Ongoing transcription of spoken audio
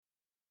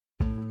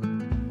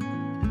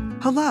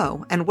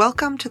Hello, and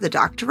welcome to the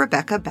Dr.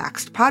 Rebecca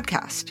Baxt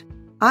podcast.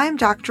 I'm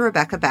Dr.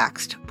 Rebecca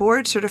Baxt,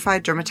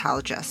 board-certified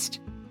dermatologist,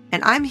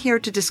 and I'm here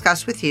to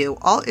discuss with you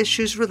all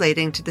issues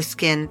relating to the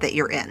skin that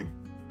you're in.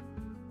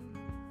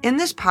 In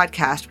this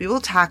podcast, we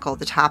will tackle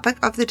the topic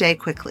of the day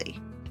quickly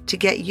to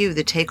get you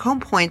the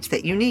take-home points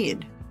that you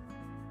need.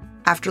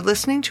 After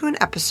listening to an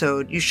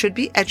episode, you should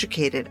be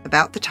educated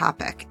about the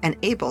topic and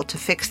able to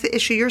fix the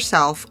issue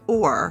yourself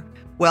or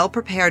well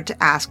prepared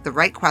to ask the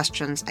right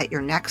questions at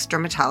your next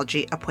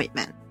dermatology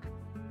appointment.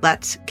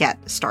 Let's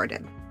get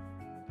started.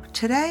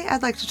 Today,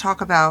 I'd like to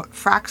talk about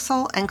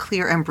Fraxel and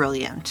Clear and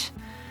Brilliant.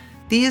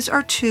 These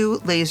are two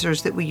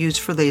lasers that we use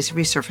for laser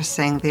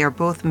resurfacing. They are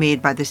both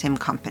made by the same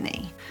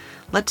company.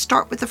 Let's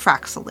start with the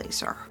Fraxel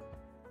laser.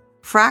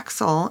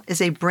 Fraxel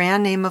is a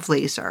brand name of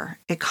laser.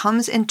 It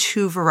comes in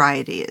two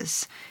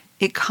varieties.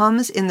 It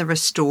comes in the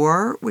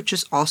Restore, which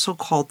is also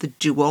called the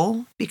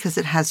Dual because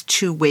it has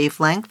two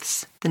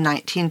wavelengths, the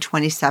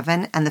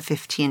 1927 and the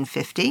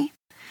 1550.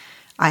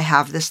 I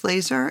have this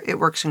laser. It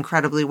works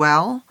incredibly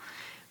well.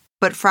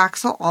 But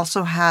Fraxel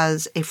also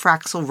has a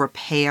Fraxel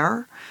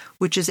Repair,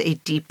 which is a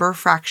deeper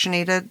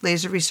fractionated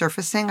laser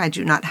resurfacing. I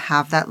do not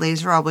have that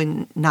laser. I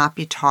will not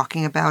be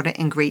talking about it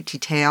in great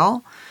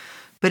detail.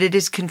 But it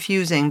is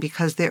confusing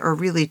because there are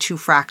really two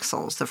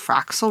Fraxels. The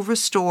Fraxel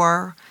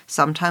Restore,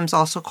 sometimes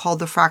also called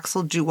the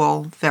Fraxel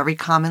Dual, very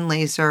common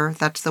laser.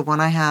 That's the one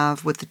I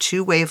have with the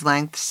two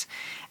wavelengths.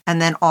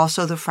 And then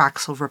also the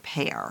Fraxel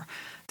Repair.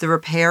 The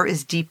Repair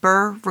is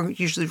deeper,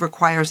 usually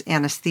requires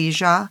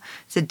anesthesia.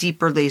 It's a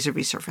deeper laser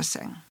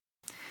resurfacing.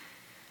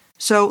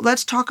 So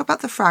let's talk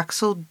about the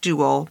Fraxel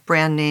Dual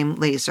brand name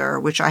laser,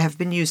 which I have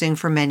been using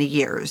for many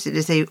years. It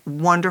is a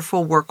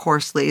wonderful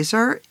workhorse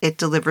laser. It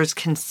delivers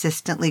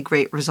consistently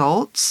great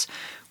results.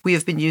 We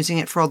have been using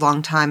it for a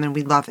long time and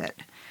we love it.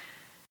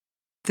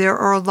 There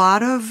are a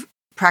lot of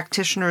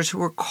practitioners who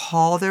will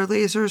call their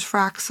lasers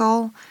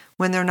Fraxel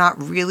when they're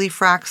not really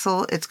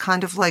Fraxel. It's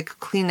kind of like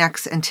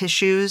Kleenex and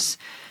tissues.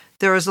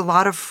 There is a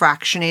lot of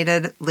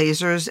fractionated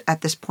lasers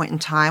at this point in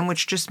time,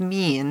 which just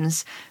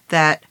means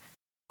that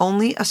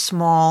only a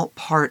small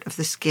part of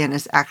the skin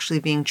is actually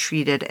being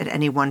treated at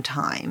any one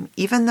time,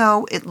 even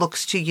though it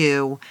looks to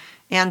you,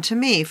 and to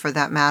me for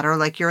that matter,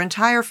 like your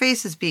entire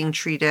face is being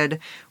treated.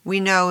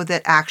 We know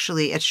that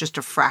actually it's just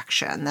a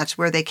fraction. That's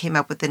where they came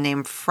up with the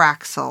name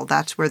Fraxel.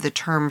 That's where the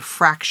term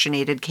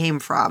fractionated came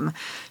from.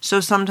 So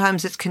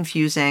sometimes it's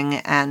confusing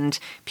and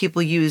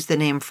people use the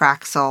name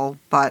Fraxel,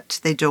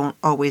 but they don't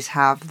always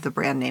have the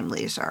brand name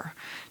laser.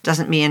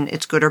 Doesn't mean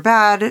it's good or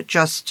bad,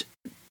 just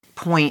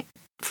point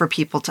for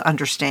people to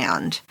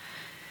understand.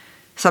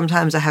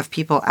 Sometimes I have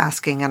people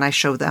asking and I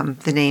show them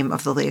the name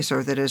of the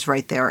laser that is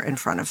right there in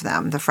front of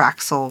them, the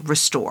Fraxel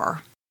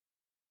Restore.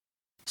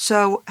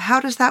 So how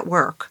does that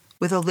work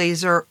with a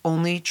laser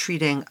only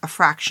treating a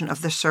fraction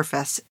of the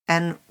surface,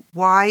 and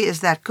why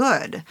is that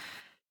good?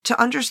 To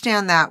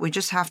understand that, we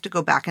just have to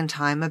go back in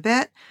time a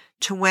bit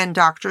to when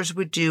doctors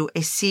would do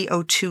a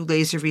CO2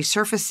 laser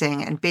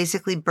resurfacing and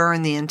basically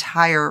burn the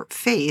entire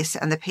face,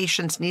 and the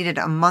patients needed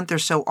a month or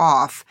so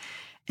off,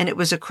 and it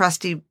was a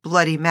crusty,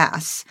 bloody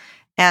mess.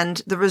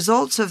 And the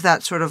results of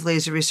that sort of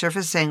laser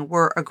resurfacing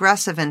were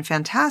aggressive and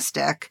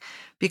fantastic.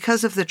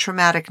 Because of the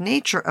traumatic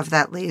nature of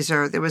that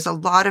laser, there was a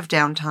lot of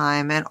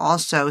downtime and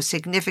also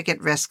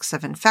significant risks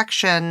of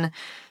infection.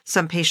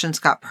 Some patients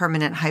got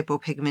permanent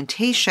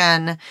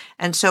hypopigmentation,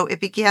 and so it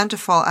began to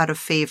fall out of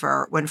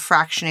favor when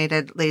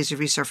fractionated laser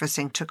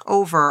resurfacing took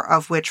over,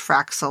 of which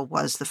Fraxel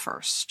was the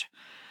first.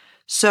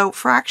 So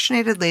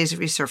fractionated laser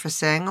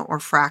resurfacing, or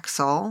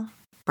Fraxel,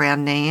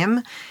 brand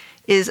name,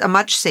 is a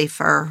much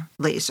safer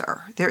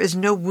laser. There is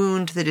no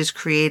wound that is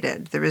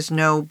created. There is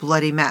no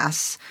bloody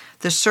mess.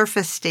 The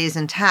surface stays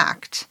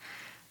intact.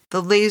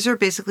 The laser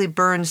basically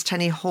burns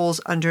tiny holes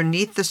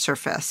underneath the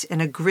surface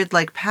in a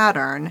grid-like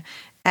pattern,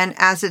 and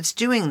as it's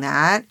doing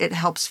that, it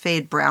helps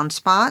fade brown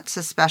spots,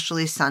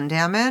 especially sun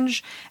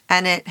damage,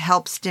 and it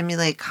helps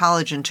stimulate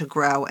collagen to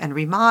grow and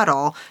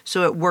remodel,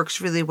 so it works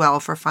really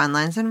well for fine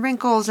lines and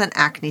wrinkles and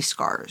acne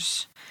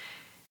scars.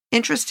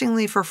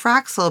 Interestingly for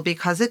Fraxel,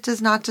 because it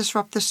does not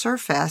disrupt the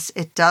surface,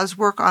 it does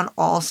work on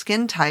all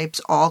skin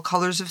types, all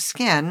colors of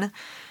skin.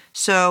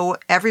 So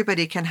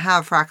everybody can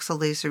have Fraxel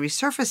laser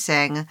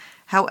resurfacing.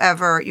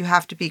 However, you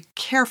have to be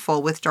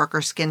careful with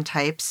darker skin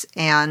types,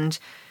 and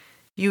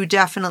you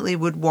definitely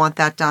would want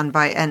that done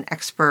by an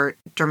expert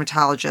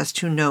dermatologist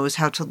who knows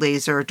how to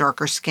laser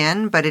darker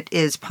skin, but it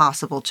is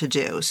possible to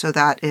do. So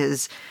that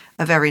is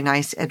a very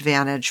nice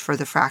advantage for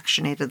the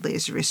fractionated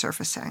laser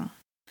resurfacing.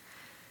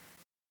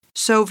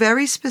 So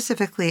very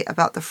specifically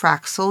about the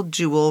Fraxel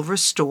Dual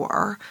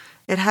Restore,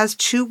 it has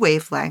two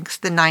wavelengths.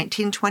 The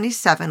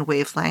 1927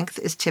 wavelength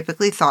is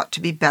typically thought to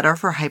be better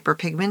for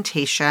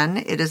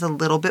hyperpigmentation. It is a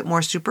little bit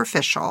more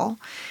superficial.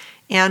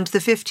 And the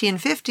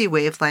 1550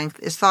 wavelength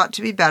is thought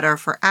to be better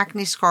for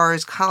acne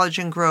scars,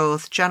 collagen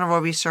growth, general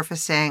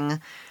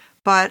resurfacing.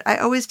 But I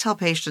always tell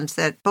patients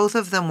that both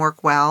of them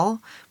work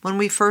well. When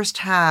we first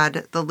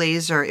had the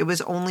laser, it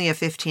was only a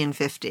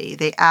 1550.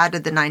 They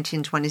added the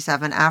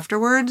 1927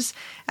 afterwards,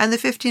 and the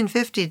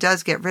 1550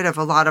 does get rid of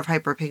a lot of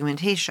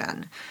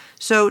hyperpigmentation.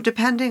 So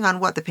depending on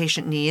what the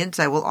patient needs,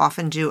 I will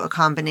often do a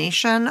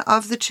combination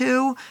of the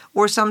two,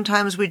 or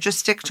sometimes we just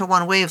stick to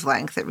one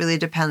wavelength. It really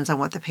depends on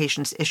what the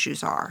patient's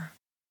issues are.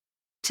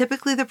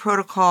 Typically, the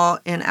protocol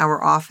in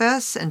our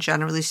office, and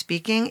generally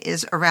speaking,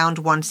 is around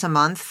once a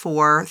month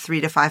for 3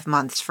 to 5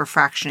 months for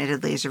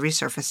fractionated laser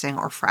resurfacing,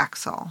 or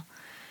Fraxel.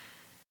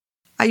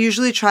 I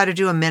usually try to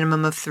do a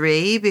minimum of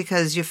 3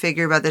 because you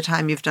figure by the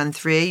time you've done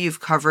 3, you've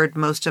covered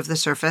most of the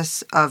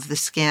surface of the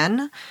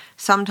skin.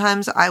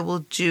 Sometimes I will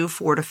do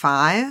 4 to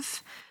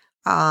 5.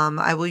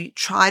 I will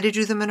try to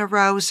do them in a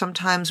row.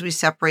 Sometimes we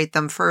separate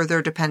them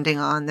further depending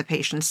on the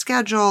patient's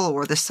schedule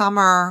or the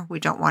summer. We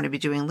don't want to be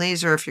doing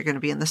laser if you're going to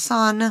be in the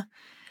sun.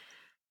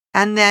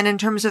 And then in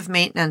terms of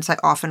maintenance, I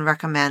often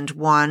recommend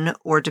 1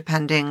 or,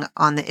 depending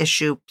on the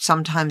issue,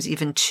 sometimes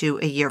even 2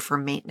 a year for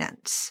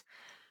maintenance.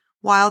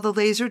 While the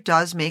laser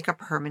does make a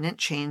permanent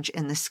change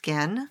in the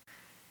skin,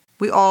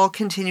 we all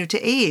continue to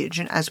age,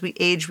 and as we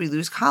age, we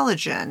lose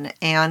collagen,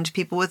 and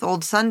people with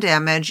old sun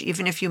damage,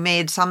 even if you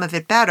made some of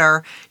it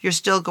better, you're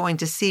still going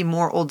to see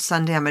more old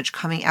sun damage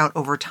coming out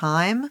over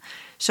time,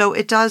 so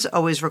it does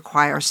always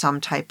require some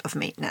type of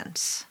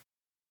maintenance.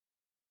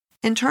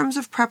 In terms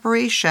of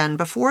preparation,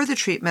 before the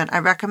treatment, I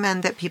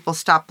recommend that people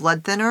stop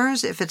blood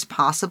thinners if it's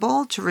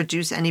possible to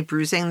reduce any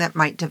bruising that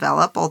might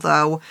develop,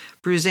 although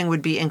bruising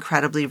would be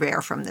incredibly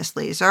rare from this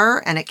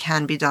laser, and it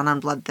can be done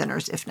on blood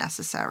thinners if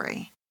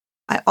necessary.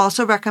 I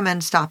also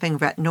recommend stopping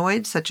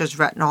retinoids such as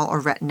retinol or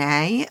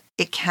Retin-A.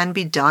 It can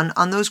be done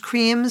on those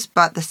creams,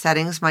 but the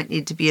settings might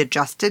need to be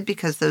adjusted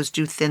because those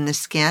do thin the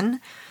skin,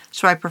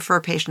 so I prefer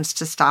patients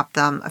to stop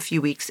them a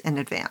few weeks in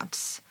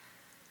advance.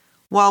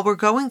 While we're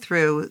going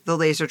through the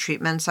laser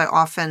treatments, I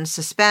often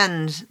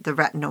suspend the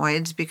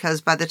retinoids because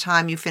by the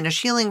time you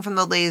finish healing from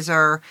the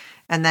laser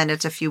and then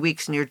it's a few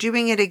weeks and you're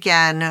doing it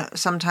again,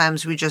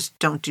 sometimes we just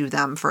don't do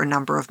them for a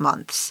number of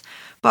months.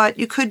 But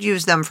you could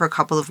use them for a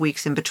couple of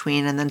weeks in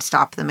between and then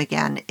stop them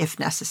again if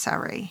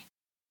necessary.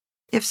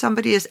 If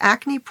somebody is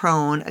acne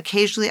prone,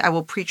 occasionally I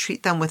will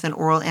pre-treat them with an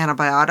oral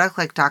antibiotic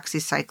like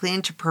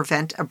doxycycline to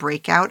prevent a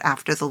breakout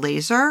after the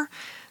laser.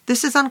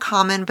 This is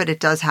uncommon, but it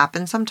does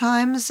happen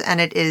sometimes,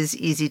 and it is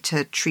easy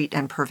to treat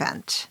and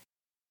prevent.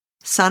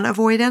 Sun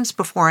avoidance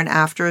before and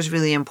after is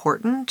really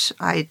important.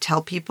 I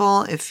tell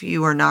people if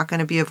you are not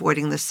going to be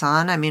avoiding the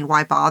sun,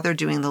 why bother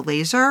doing the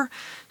laser?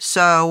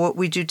 So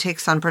we do take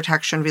sun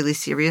protection really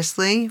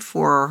seriously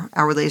for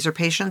our laser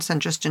patients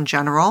and just in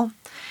general.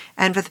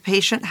 And if the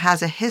patient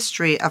has a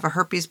history of a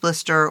herpes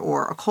blister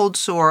or a cold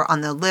sore on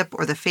the lip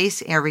or the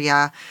face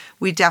area,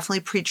 we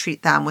definitely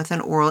pre-treat them with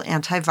an oral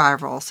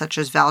antiviral such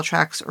as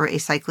Valtrex or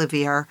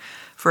acyclovir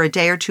for a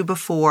day or 2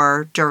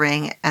 before,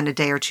 during, and a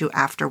day or 2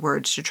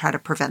 afterwards to try to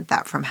prevent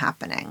that from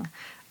happening.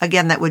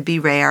 Again, that would be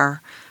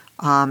rare,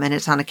 and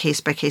it's on a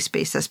case-by-case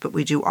basis, but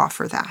we do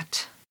offer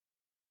that.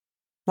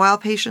 While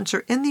patients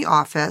are in the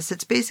office,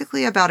 it's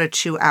basically about a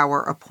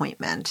 2-hour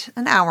appointment,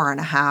 an hour and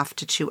a half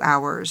to 2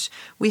 hours.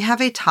 We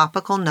have a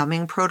topical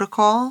numbing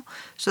protocol.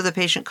 So the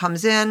patient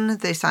comes in,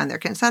 they sign their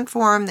consent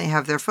form, they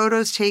have their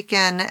photos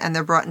taken, and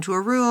they're brought into a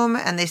room,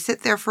 and they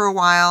sit there for a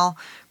while,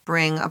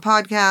 bring a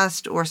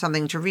podcast or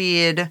something to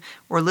read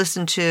or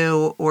listen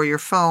to or your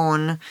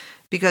phone,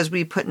 because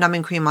we put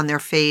numbing cream on their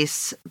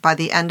face. By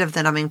the end of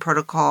the numbing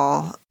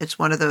protocol, it's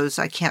one of those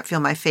I can't feel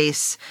my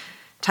face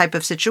type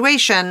of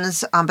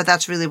situations, but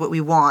that's really what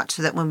we want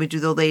so that when we do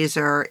the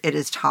laser, it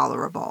is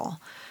tolerable.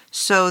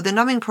 So the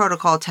numbing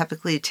protocol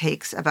typically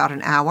takes about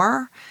an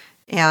hour,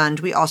 and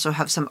we also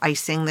have some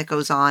icing that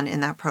goes on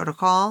in that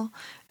protocol.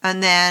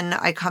 And then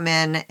I come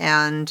in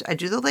and I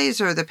do the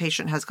laser. The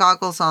patient has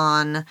goggles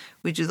on.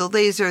 We do the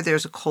laser.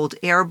 There's a cold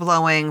air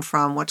blowing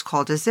from what's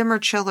called a Zimmer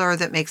chiller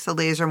that makes the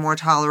laser more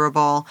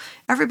tolerable.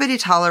 Everybody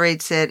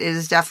tolerates it. It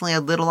is definitely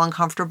a little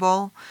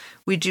uncomfortable.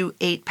 We do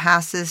 8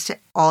 passes to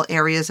all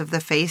areas of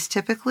the face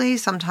typically.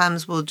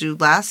 Sometimes we'll do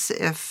less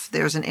if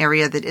there's an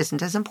area that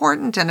isn't as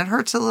important and it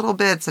hurts a little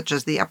bit, such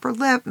as the upper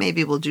lip.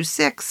 Maybe we'll do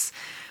 6.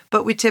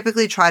 But we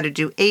typically try to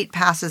do 8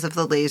 passes of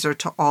the laser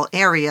to all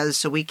areas,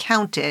 so we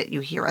count it.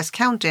 You hear us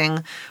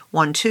counting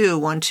 1, 2,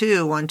 1,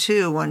 2, 1,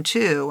 2, 1,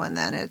 2, and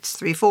then it's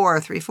 3,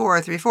 4, 3, 4,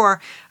 3,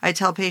 4. I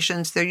tell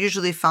patients they're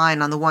usually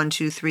fine on the 1,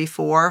 2, 3,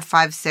 4,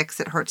 5, 6,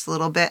 it hurts a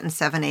little bit, and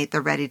 7, 8, they're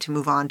ready to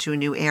move on to a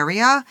new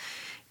area.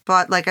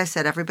 But like I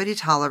said, everybody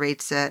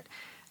tolerates it.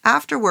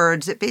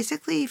 Afterwards, it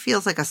basically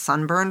feels like a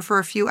sunburn for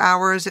a few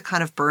hours. It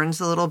kind of burns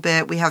a little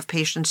bit. We have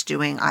patients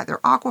doing either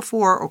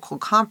Aquaphor or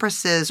cold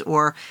compresses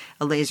or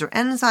a laser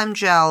enzyme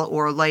gel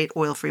or light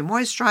oil-free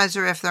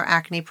moisturizer if they're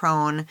acne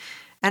prone.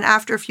 And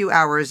after a few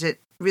hours,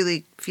 it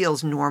really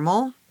feels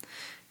normal.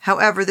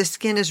 However, the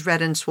skin is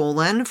red and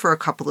swollen for a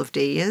couple of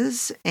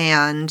days,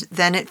 and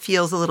then it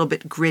feels a little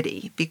bit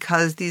gritty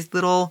because these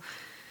little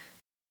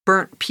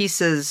burnt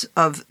pieces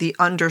of the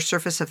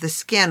undersurface of the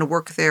skin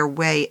work their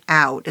way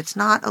out. It's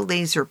not a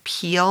laser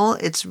peel.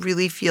 It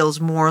really feels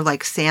more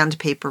like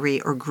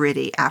sandpapery or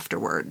gritty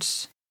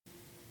afterwards.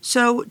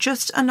 So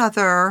just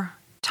another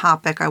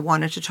topic I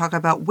wanted to talk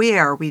about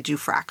where we do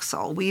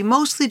Fraxel. We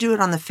mostly do it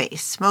on the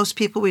face. Most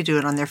people, we do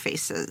it on their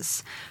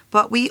faces.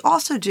 But we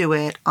also do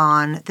it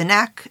on the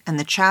neck and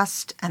the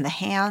chest and the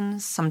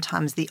hands,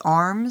 sometimes the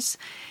arms.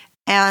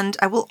 And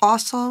I will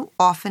also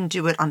often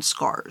do it on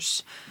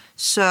scars.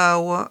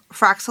 So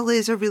Fraxel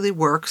laser really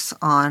works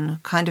on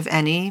kind of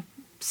any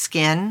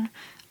skin,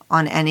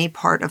 on any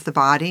part of the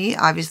body.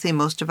 Obviously,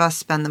 most of us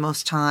spend the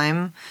most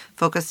time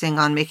focusing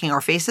on making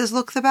our faces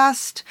look the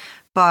best,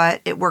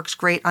 but it works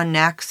great on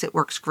necks. It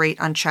works great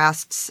on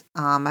chests.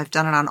 I've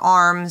done it on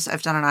arms.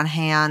 I've done it on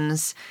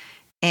hands.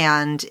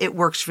 And it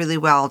works really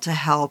well to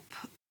help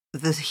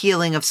the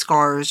healing of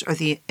scars or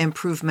the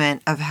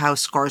improvement of how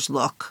scars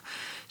look.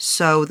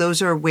 So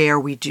those are where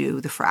we do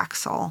the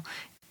Fraxel.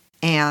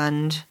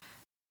 And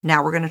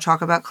now we're going to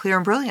talk about Clear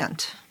and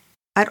Brilliant.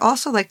 I'd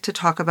also like to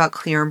talk about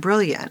Clear and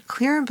Brilliant.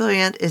 Clear and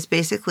Brilliant is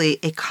basically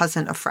a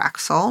cousin of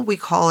Fraxel. We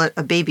call it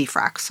a baby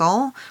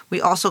Fraxel. We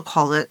also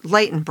call it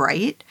Light and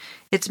Bright.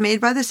 It's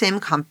made by the same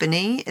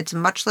company. It's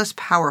much less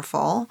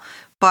powerful,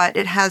 but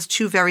it has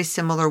two very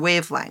similar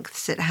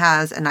wavelengths. It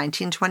has a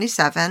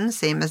 1927,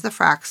 same as the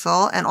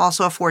Fraxel, and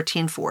also a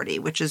 1440,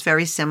 which is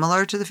very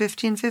similar to the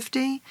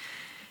 1550.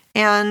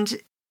 And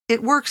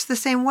it works the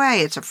same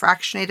way. It's a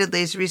fractionated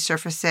laser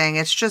resurfacing.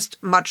 It's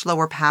just much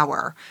lower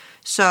power.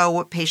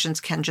 So patients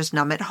can just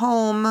numb at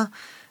home,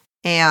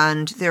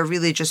 and they're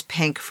really just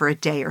pink for a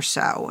day or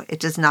so. It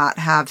does not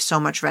have so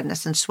much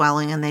redness and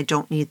swelling, and they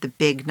don't need the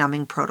big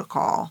numbing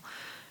protocol.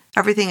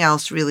 Everything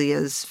else really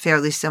is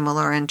fairly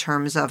similar in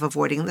terms of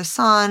avoiding the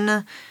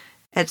sun,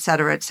 et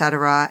cetera, et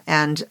cetera.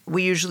 And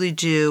we usually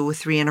do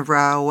 3 in a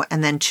row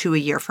and then 2 a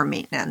year for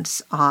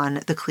maintenance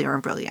on the Clear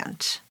and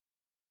Brilliant.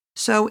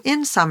 So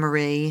in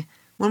summary,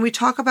 when we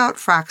talk about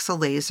Fraxel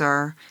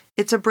laser,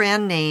 it's a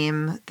brand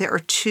name. There are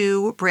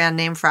 2 brand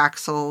name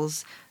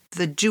Fraxels,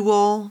 the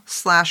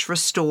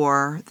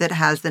Dual/Restore that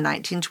has the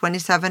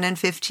 1927 and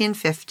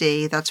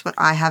 1550. That's what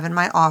I have in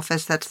my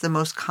office. That's the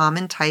most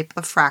common type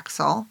of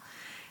Fraxel.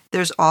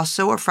 There's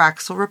also a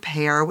Fraxel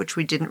Repair, which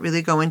we didn't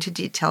really go into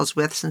details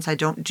with since I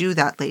don't do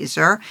that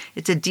laser.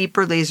 It's a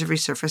deeper laser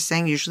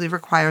resurfacing, usually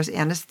requires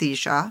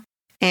anesthesia.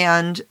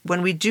 And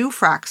when we do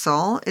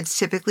Fraxel, it's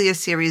typically a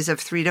series of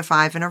 3 to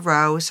 5 in a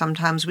row.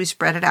 Sometimes we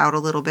spread it out a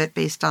little bit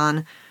based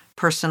on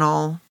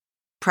personal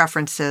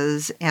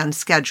preferences and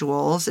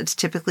schedules. It's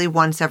typically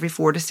once every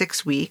 4 to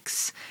 6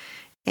 weeks.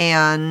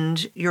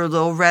 And you're a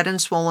little red and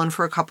swollen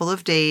for a couple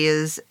of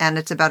days, and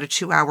it's about a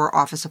 2-hour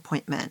office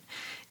appointment.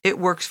 It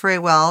works very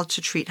well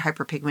to treat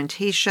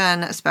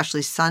hyperpigmentation,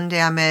 especially sun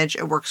damage.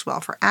 It works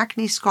well for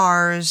acne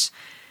scars.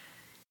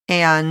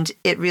 And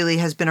it really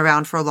has been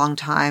around for a long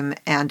time,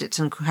 and it's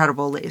an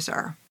incredible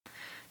laser.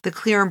 The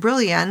Clear and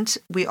Brilliant,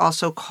 we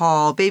also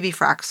call Baby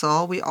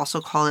Fraxel. We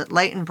also call it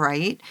Light and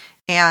Bright,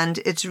 and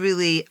it's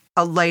really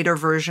a lighter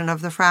version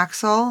of the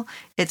Fraxel.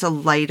 It's a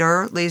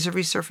lighter laser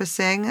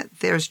resurfacing.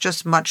 There's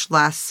just much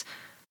less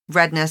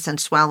redness and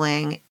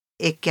swelling.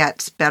 It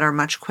gets better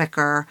much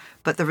quicker,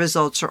 but the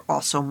results are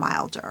also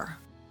milder.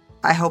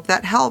 I hope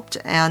that helped,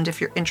 and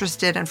if you're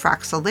interested in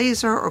Fraxel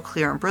laser or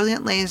Clear and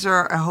Brilliant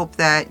laser, I hope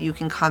that you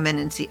can come in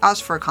and see us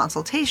for a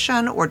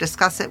consultation or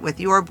discuss it with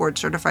your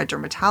board-certified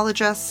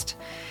dermatologist.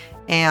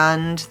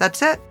 And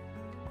that's it.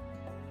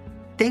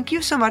 Thank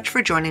you so much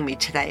for joining me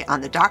today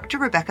on the Dr.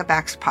 Rebecca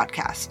Baxt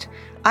podcast.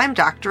 I'm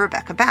Dr.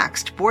 Rebecca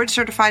Baxt,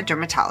 board-certified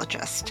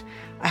dermatologist.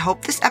 I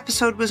hope this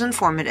episode was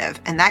informative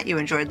and that you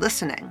enjoyed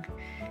listening.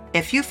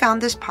 If you found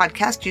this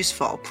podcast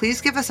useful, please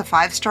give us a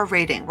 5-star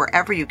rating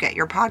wherever you get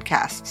your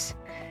podcasts.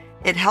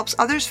 It helps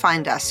others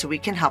find us so we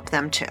can help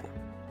them too.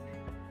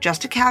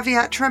 Just a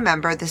caveat to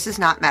remember, this is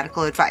not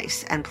medical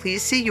advice, and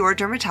please see your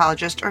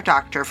dermatologist or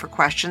doctor for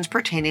questions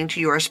pertaining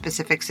to your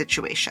specific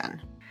situation.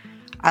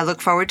 I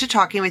look forward to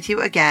talking with you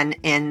again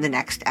in the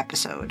next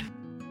episode.